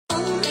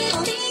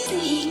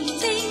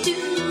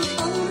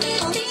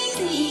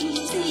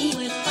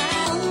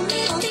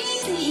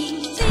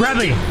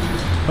Bradley,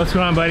 what's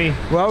going on, buddy?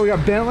 Well, we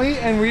got Bentley,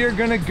 and we are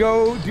gonna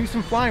go do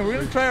some flying. We're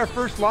gonna try our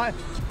first fly.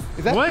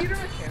 Is that what? Peter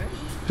McKinnon?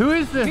 Who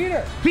is this?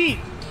 Peter. Pete.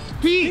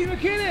 Pete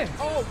McKinnon.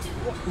 Oh,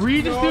 were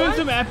you just doing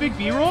some epic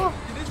B-roll?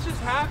 Did this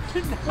just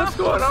happen? What's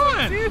going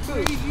on? Dude,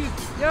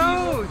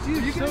 yo,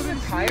 dude, you so get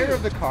the tire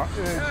of the car,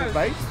 the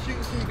bike?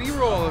 Shooting some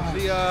B-roll of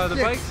the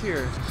bikes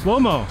here.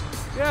 Slow-mo.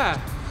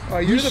 Yeah. Oh,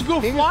 you should go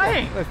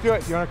flying. Let's do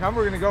it. You wanna come?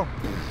 We're gonna go.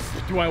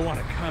 Do I want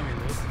to come in?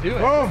 Let's do it.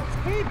 Boom.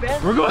 Hey,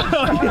 Ben. We're going.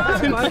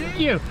 Thank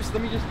you.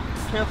 Let me just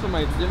cancel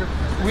my dinner.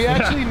 We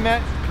actually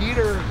met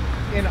Peter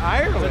in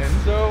Ireland.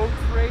 That's so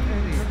crazy.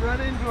 And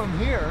run into him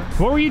here.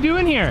 What were you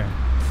doing here?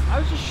 I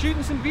was just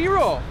shooting some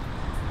B-roll.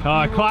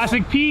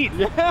 Classic Pete.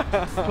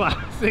 Yeah.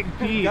 Classic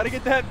Pete. Gotta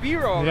get that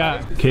B-roll. Yeah.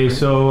 Right? Okay,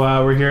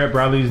 so we're here at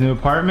Bradley's new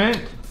apartment,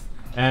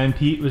 and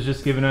Pete was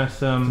just giving us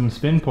some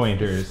spin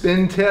pointers.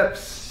 Spin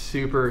tips.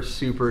 Super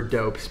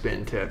dope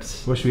spin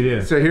tips. What should we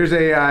do? So here's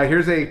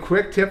a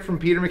quick tip from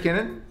Peter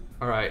McKinnon.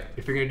 All right,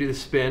 if you're gonna do the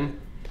spin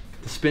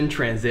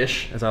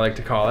transition, as I like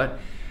to call it,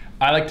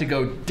 I like to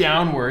go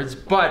downwards,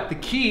 but the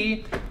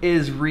key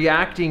is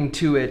reacting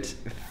to it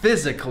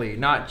physically,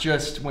 not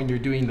just when you're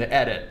doing the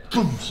edit.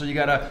 So you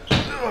gotta.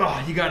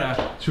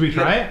 Should we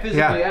try it?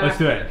 Yeah, let's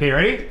do it. Okay,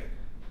 ready?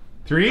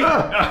 3. Okay,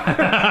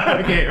 I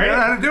ready? don't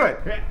know how to do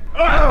it.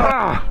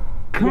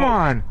 Come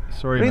on.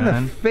 Sorry, right in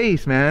man. the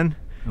face, man.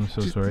 I'm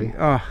so sorry.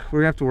 Oh, we're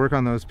gonna have to work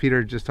on those.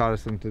 Peter just taught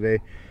us them today.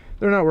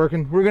 They're not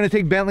working. We're gonna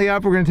take Bentley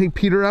up. We're gonna take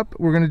Peter up.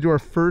 We're gonna do our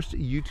first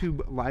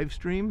YouTube live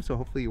stream. So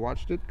hopefully you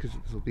watched it, because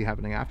this will be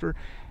happening after.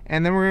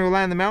 And then we're gonna go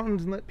land in the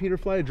mountains and let Peter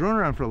fly a drone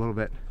around for a little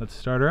bit. Let's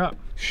start her up.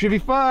 Should be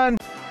fun.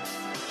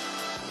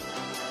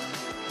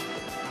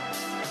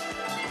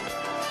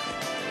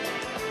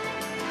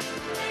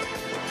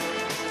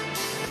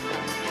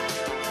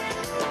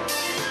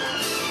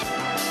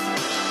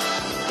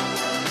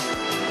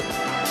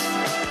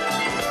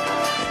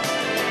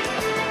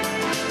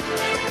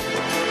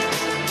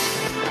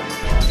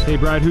 Hey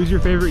Brad, who's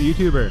your favorite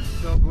YouTuber?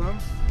 Phil Bloom.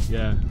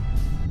 Yeah.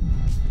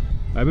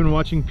 I've been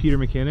watching Peter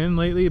McKinnon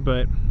lately,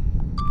 but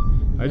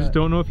I just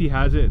don't know if he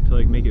has it to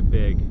like make it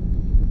big.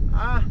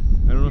 I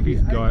don't know if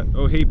he's got.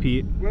 Oh, hey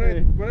Pete. What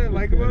I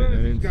like about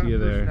him is he's got a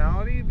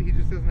personality, but he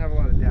just doesn't have a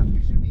lot of depth.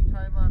 You should be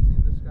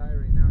time-lapsing the sky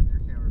right now with your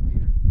camera,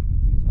 Peter.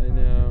 I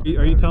know.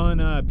 Are you telling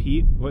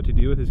Pete what to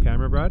do with his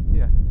camera, Brad?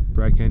 Yeah.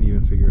 Brad can't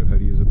even figure out how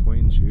to use a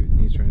point and shoot,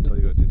 and he's trying to tell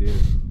you what to do.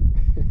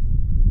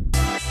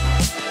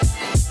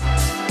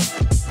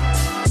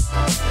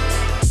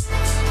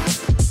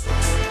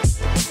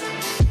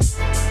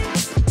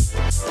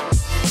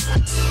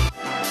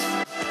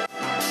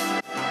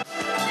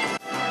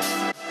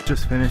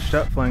 Just finished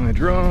up flying the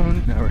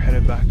drone. Now we're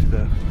headed back to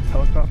the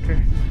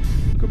helicopter.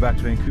 Go back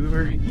to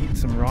Vancouver, eat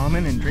some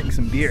ramen and drink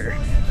some beer.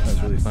 That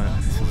was really fun.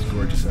 This is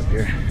gorgeous up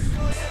here.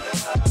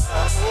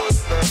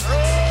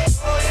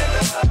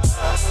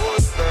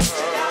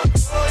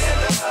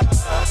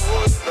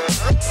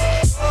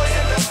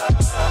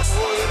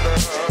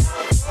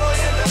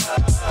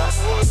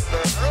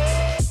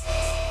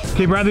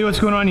 Okay, Bradley, what's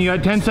going on? You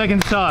got 10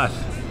 seconds sauce.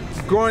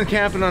 Going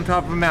camping on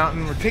top of a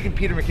mountain. We're taking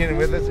Peter McKinnon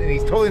with us, and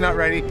he's totally not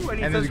ready.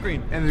 And there's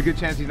a good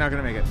chance he's not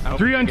going to make it.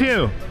 3 on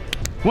 2.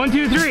 1,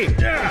 2, 3.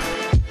 Yeah.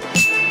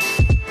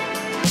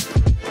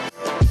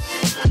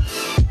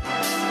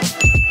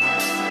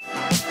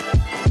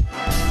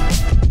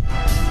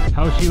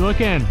 How's she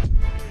looking?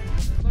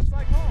 Looks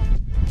like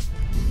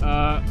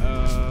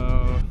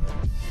home.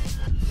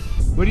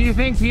 What do you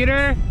think,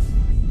 Peter?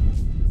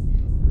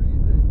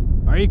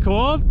 Are you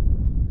cold?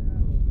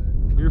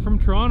 You're from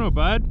Toronto,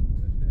 bud.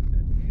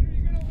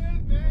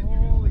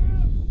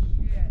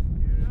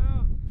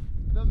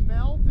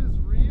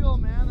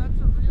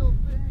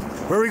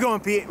 Where are we going,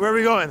 Pete? Where are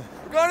we going?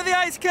 We're going to the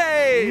ice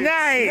cave!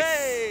 Nice!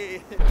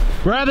 Hey!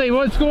 Bradley,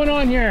 what's going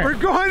on here? We're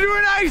going to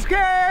an ice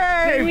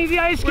cave! Sing me the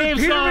ice cave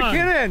Peter song!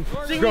 McKinnon!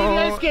 Sing me the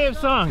ice cave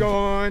song!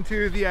 Going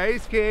to the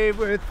ice cave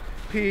with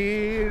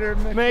Peter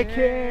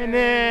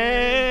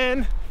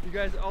McKinnon! You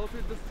guys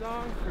altered the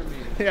song for me.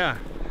 Yeah,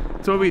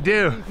 that's what we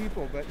do.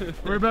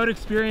 We're about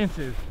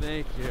experiences.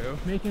 Thank you.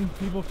 Making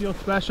people feel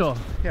special.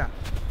 Yeah.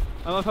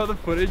 I love how the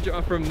footage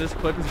from this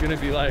clip is going to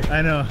be like.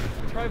 I know.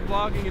 Try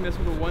vlogging in this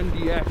with a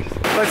 1DX.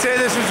 Let's say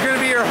this was going to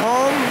be your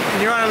home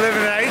and you want to live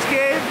in an ice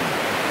cave.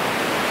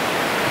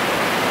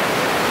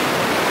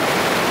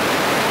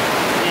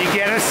 You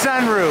get a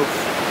sunroof.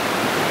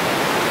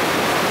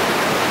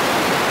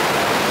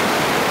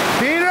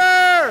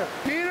 Peter!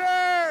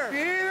 Peter!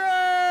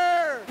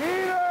 Peter!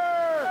 Peter!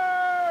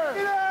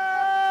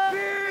 Peter!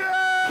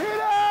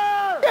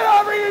 Peter! Get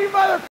over here, you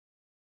mother!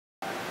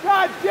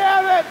 God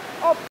damn it!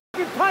 I'll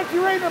punch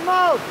you right in the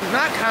mouth! He's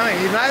not coming.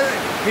 He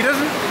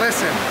doesn't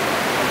listen.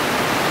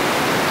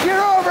 Get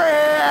over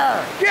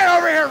here! Get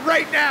over here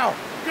right now!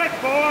 Good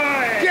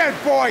boy! Good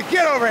boy!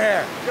 Get over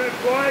here! Good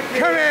boy!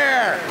 Come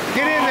here!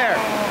 Get in there!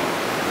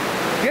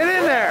 Get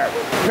in there!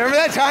 Remember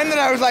that time that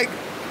I was like,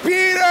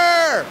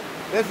 Peter!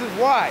 This is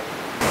why.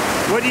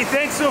 What do you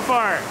think so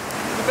far?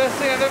 It's the best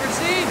thing I've ever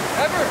seen,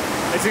 ever.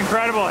 It's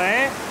incredible,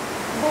 eh?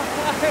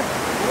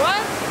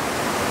 What?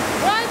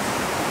 What?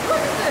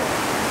 Look at this.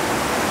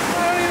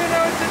 I don't even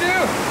know what to do.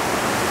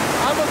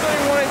 I almost don't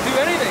even want to do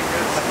anything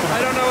because I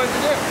don't know what to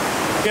do.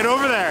 Get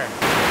over there.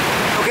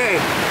 Okay,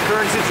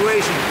 current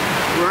situation.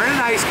 We're in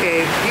an ice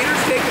cave.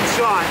 Peter's taking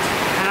shots,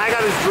 and I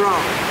got his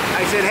drone.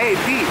 I said, hey,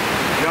 Pete,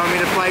 you want me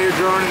to fly your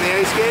drone in the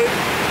ice cave?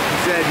 He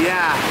said,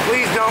 yeah,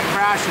 please don't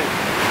crash it.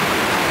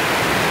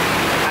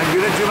 I'm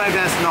gonna do my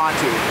best not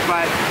to,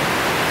 but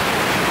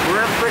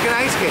we're in a freaking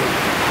ice cave.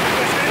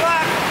 Wish me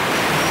luck.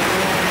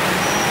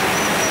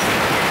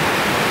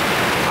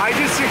 I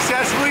just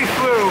successfully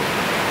flew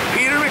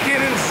Peter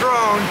McKinnon's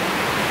drone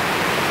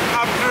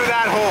up through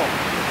that hole.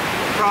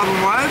 The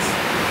problem was,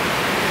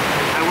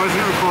 I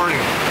wasn't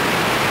recording.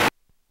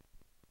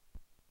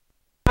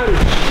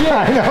 Yeah,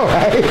 I know,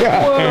 right?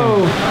 Yeah.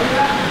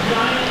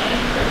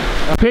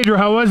 Whoa. Pedro,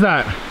 how was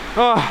that?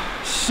 Oh,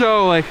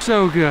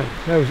 so good.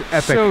 That was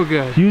epic. So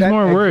good. Use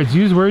more words.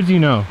 Use words you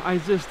know. I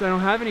don't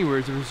have any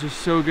words. It was just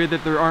so good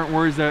that there aren't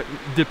words that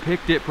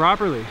depict it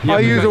properly.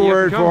 I'll use a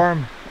word for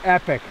him.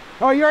 Epic.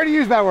 Oh, you already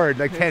used that word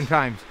like 10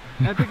 times.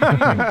 Epic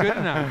isn't even good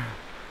enough.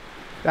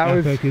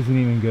 Epic isn't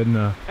even good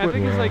enough.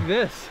 Epic is like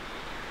this.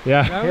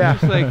 Yeah. That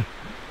was just like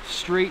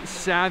straight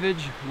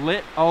savage,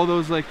 lit, all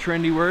those like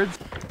trendy words.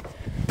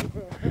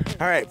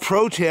 All right,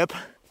 pro tip,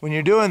 when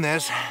you're doing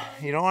this,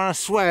 you don't want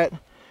to sweat,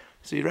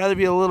 so you'd rather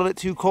be a little bit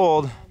too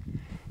cold.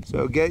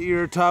 So get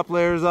your top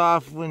layers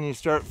off when you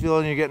start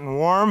feeling you're getting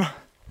warm.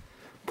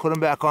 Put them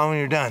back on when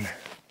you're done.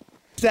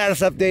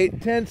 Status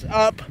update, tents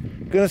up.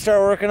 Gonna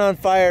start working on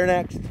fire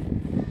next.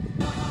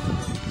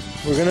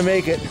 We're gonna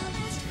make it.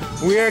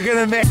 We are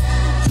gonna make it.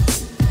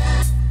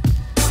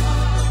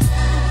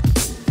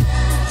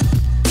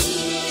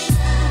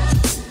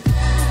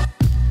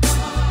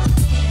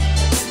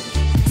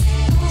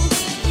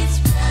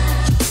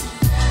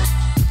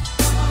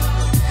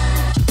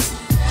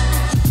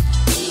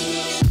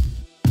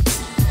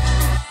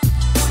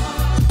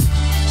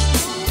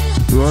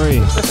 Rory,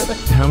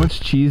 how much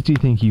cheese do you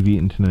think you've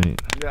eaten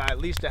tonight? Yeah, at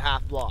least a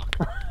half block.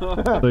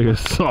 Like a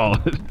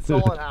solid.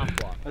 Solid half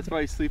block. That's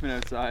why he's sleeping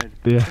outside.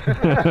 Yeah.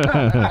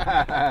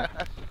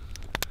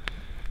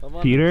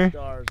 Peter?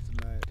 Stars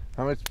tonight.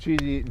 How much cheese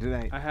you eating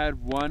tonight? I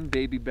had one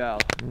baby bell.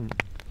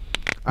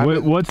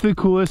 What's the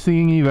coolest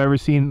thing you've ever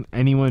seen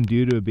anyone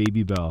do to a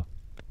baby bell?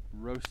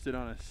 Roasted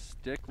on a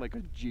stick like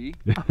a G.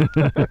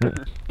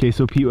 Okay,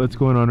 so Pete, what's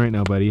going on right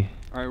now, buddy?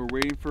 All right, we're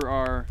waiting for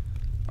our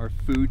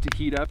food to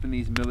heat up in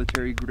these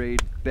military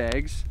grade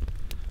bags,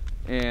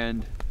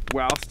 and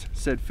whilst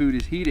said food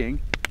is heating,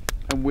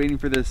 I'm waiting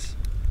for this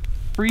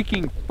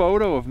freaking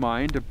photo of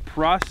mine to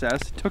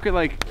process. Took it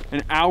like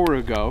an hour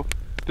ago.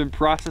 Been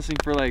processing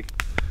for like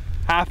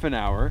half an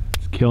hour.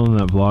 It's killing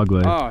that vlog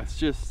life. Oh, it's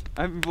just,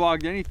 I haven't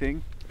vlogged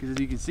anything because as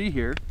you can see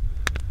here,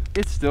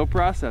 it's still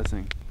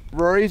processing.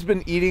 Rory's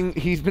been eating,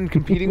 he's been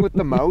competing with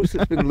the mouse.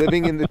 It's been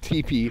living in the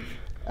teepee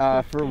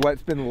for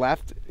what's been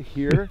left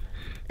here.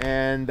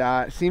 And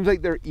it seems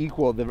like they're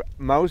equal. The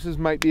mouses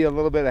might be a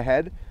little bit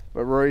ahead,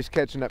 but Rory's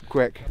catching up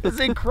quick. It's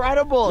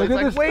incredible. Look It's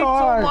at like, the wait till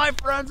stars. my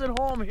friends at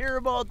home hear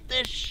about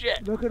this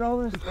shit. Look at all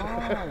this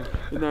stars.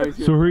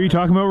 So who are you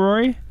talking about,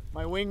 Rory?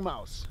 My wing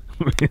mouse.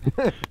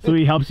 So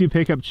he helps you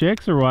pick up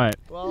chicks or what?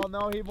 Well,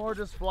 no, he more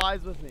just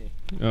flies with me.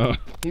 Oh.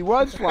 He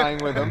was flying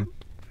with him.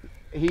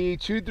 He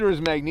chewed through his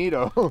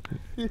magneto,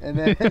 and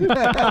then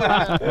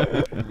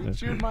He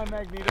chewed my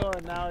magneto,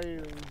 and now he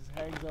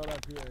hangs out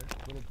up here,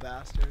 little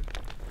bastard.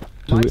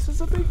 So Mice is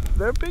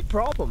they're big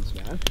problems,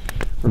 man.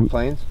 for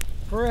planes.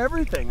 For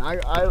everything. I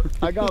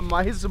got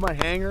mice in my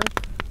hangar.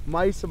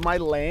 Mice in my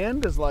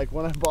land is like,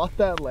 when I bought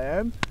that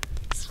land,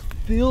 it's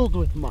filled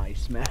with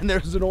mice, man.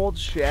 There's an old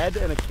shed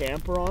and a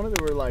camper on it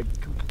that were like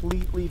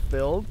completely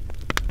filled.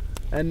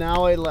 And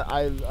now I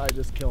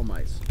just kill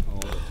mice all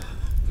the time.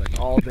 Like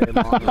all day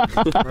long.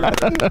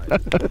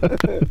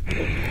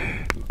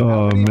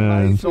 Oh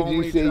man. Mice would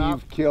you say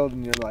you've killed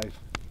in your life?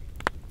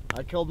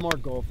 I killed more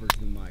gophers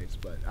than mice,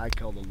 but I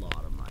killed a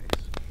lot of mice.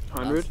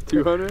 100?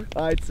 200?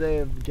 I'd say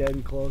I'm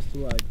getting close to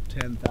like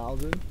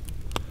 10,000.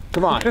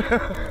 Come on.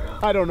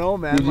 I don't know,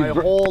 man. My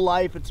whole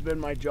life it's been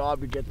my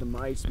job to get the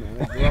mice, man.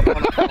 I grew up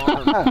on a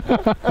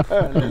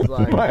farm. And it's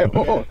like,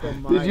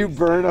 Did you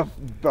burn a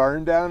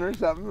barn down or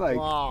something? Like,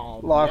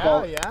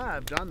 yeah,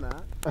 I've done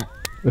that.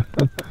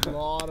 A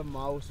lot of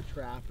mouse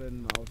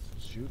trapping, mouse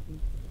shooting,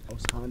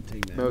 mouse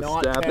hunting, man. Mouse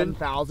Not stabbing?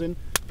 10,000,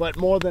 but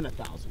more than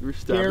 1,000. You were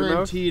stabbing a mouse?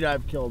 Guaranteed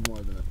I've killed more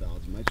than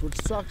 1,000 mice, which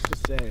sucks to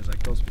say. Is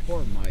like those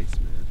poor mice,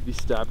 man. Have you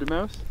stabbed a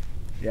mouse?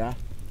 Yeah.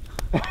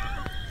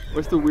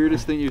 What's the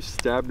weirdest thing you've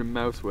stabbed a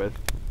mouse with?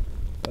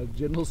 A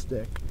gindle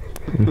stick.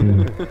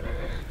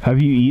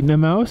 Have you eaten a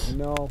mouse?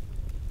 No,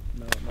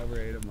 never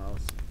ate a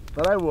mouse.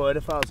 But I would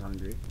if I was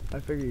hungry. I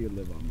figure you'd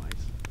live on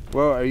mice.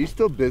 whoa, are you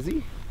still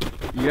busy?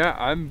 Yeah,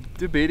 I'm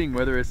debating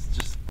whether it's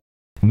just,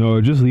 No,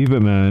 just leave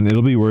it, man.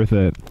 It'll be worth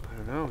it. I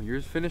don't know,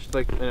 yours finished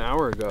like an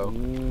hour ago.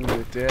 Ooh,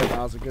 it did. That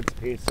was a good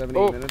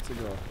 78 minutes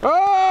ago.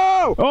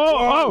 Oh!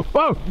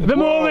 Oh! The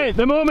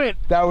moment!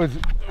 That was,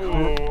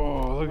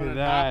 Oh, look When at it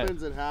that.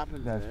 happens, it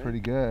happens. that's man. pretty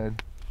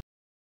good.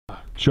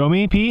 Show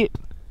me, Pete.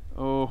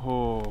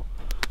 Oh.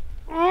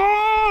 Oh!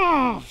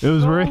 It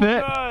was worth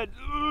it? Good.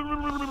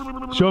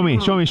 Show me,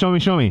 show me, show me,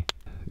 show me.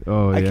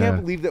 Oh, I yeah.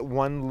 can't believe that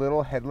one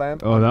little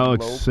headlamp. Oh, that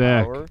looks low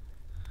sick. power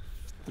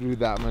threw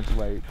that much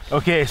light.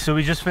 Okay, so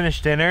we just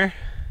finished dinner.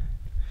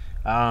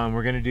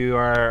 We're gonna do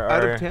our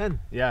Out of 10.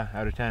 Yeah,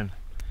 out of 10.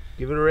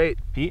 Give it a rate.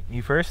 Pete,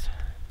 you first?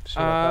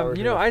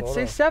 You know, I'd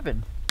say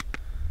 7.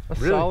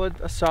 Really?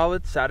 A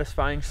solid,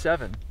 satisfying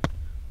 7.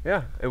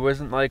 Yeah, it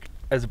wasn't like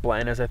as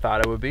bland as I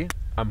thought it would be.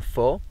 I'm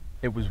full.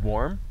 It was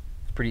warm.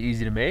 It's pretty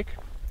easy to make.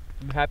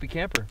 I'm a happy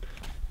camper.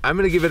 I'm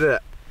gonna give it a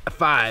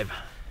 5.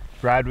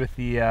 Brad with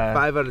the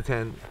 5 out of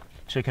 10.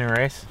 chicken and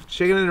rice.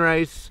 Chicken and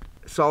rice,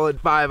 solid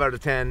 5 out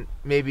of 10,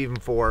 maybe even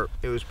 4.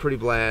 It was pretty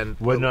bland.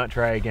 Would not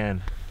try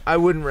again. I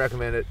wouldn't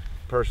recommend it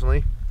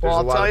personally. There's Well, a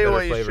I'll lot tell of you better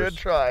what flavors. you should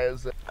try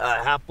is a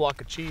half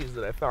block of cheese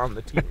that I found in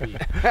the teepee.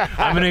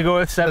 I'm gonna go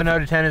with 7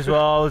 out of 10 as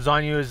well.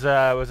 Lasagna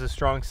was a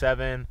strong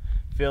 7.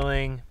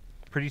 Filling,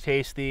 pretty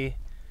tasty.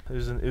 It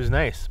was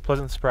nice,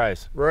 pleasant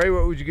surprise. Rory,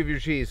 what would you give your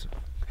cheese?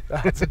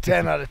 That's a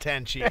 10 out of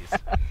 10 cheese.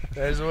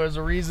 There's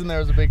a reason there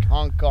was a big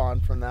honk on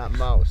from that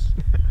mouse.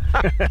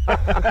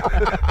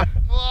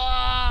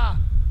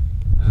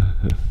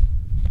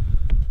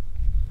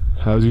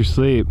 How's your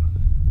sleep?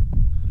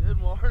 Good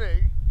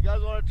morning. You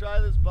guys want to try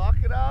this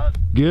bucket out?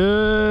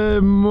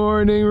 Good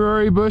morning,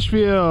 Rory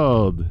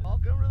Bushfield.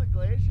 Welcome to the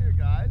Glacier,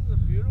 guys. It's a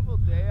beautiful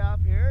day up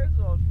here. It's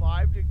about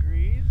 5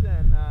 degrees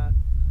and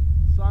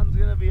sun's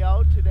gonna be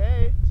out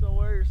today, so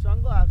wear your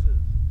sunglasses.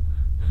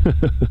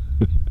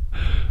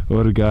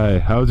 What a guy.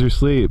 How's your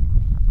sleep?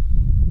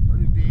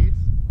 Pretty decent.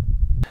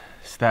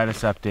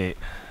 Status update.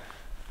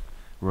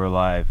 We're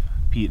alive.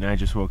 Pete and I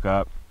just woke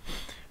up.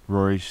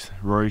 Rory's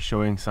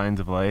showing signs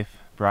of life.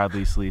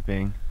 Bradley's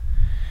sleeping.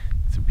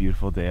 It's a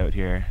beautiful day out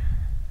here,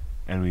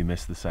 and we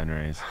missed the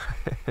sunrise.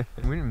 We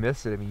didn't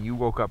miss it. I mean, you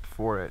woke up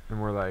for it,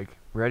 and we're like,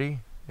 ready?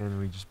 And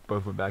we just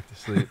both went back to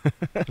sleep.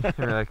 And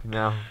we're like,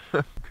 no,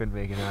 couldn't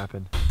make it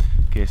happen.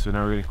 Okay, so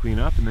now we're gonna clean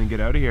up and then get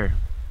out of here.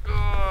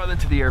 Oh, then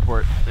to the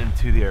airport. And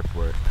to the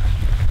airport.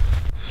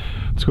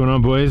 What's going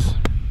on, boys?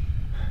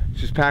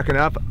 Just packing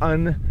up.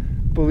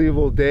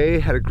 Unbelievable day.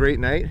 Had a great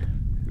night.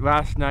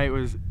 Last night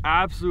was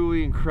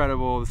absolutely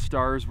incredible. The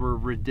stars were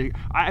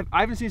ridiculous. I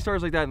haven't seen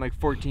stars like that in like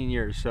 14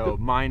 years, so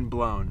mind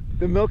blown.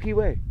 The Milky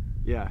Way.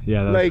 Yeah.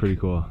 Yeah, that's Like, pretty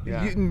cool.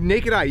 Yeah.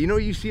 Naked eye. You know,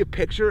 you see a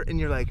picture and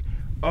you're like,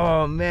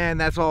 oh man,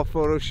 that's all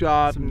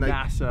Photoshop. Some And like,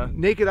 NASA.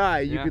 naked eye,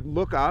 you Yeah. could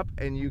look up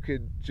and you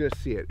could just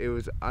see it. It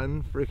was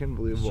unfreaking It's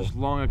believable. just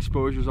long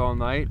exposures all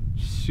night.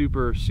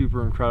 Super,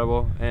 super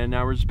incredible. And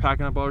now we're just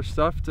packing up all our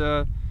stuff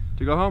to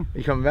go home.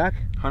 You coming back?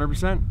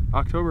 100%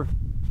 October.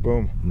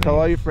 Boom. Nice. Tell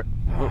all your friends.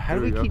 Oh, How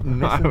do there we we keep go.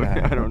 missing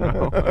that? I don't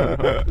know.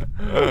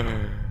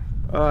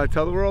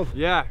 Tell the world.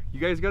 Yeah,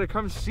 you guys gotta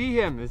come see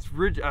him. It's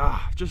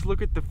just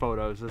look at the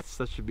photos.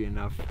 That should be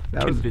enough.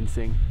 That was-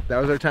 Convincing. That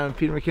was our time with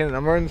Peter McKinnon.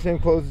 I'm wearing the same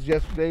clothes as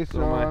yesterday, so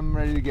So am I. I'm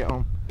ready to get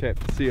home. Okay,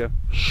 see ya.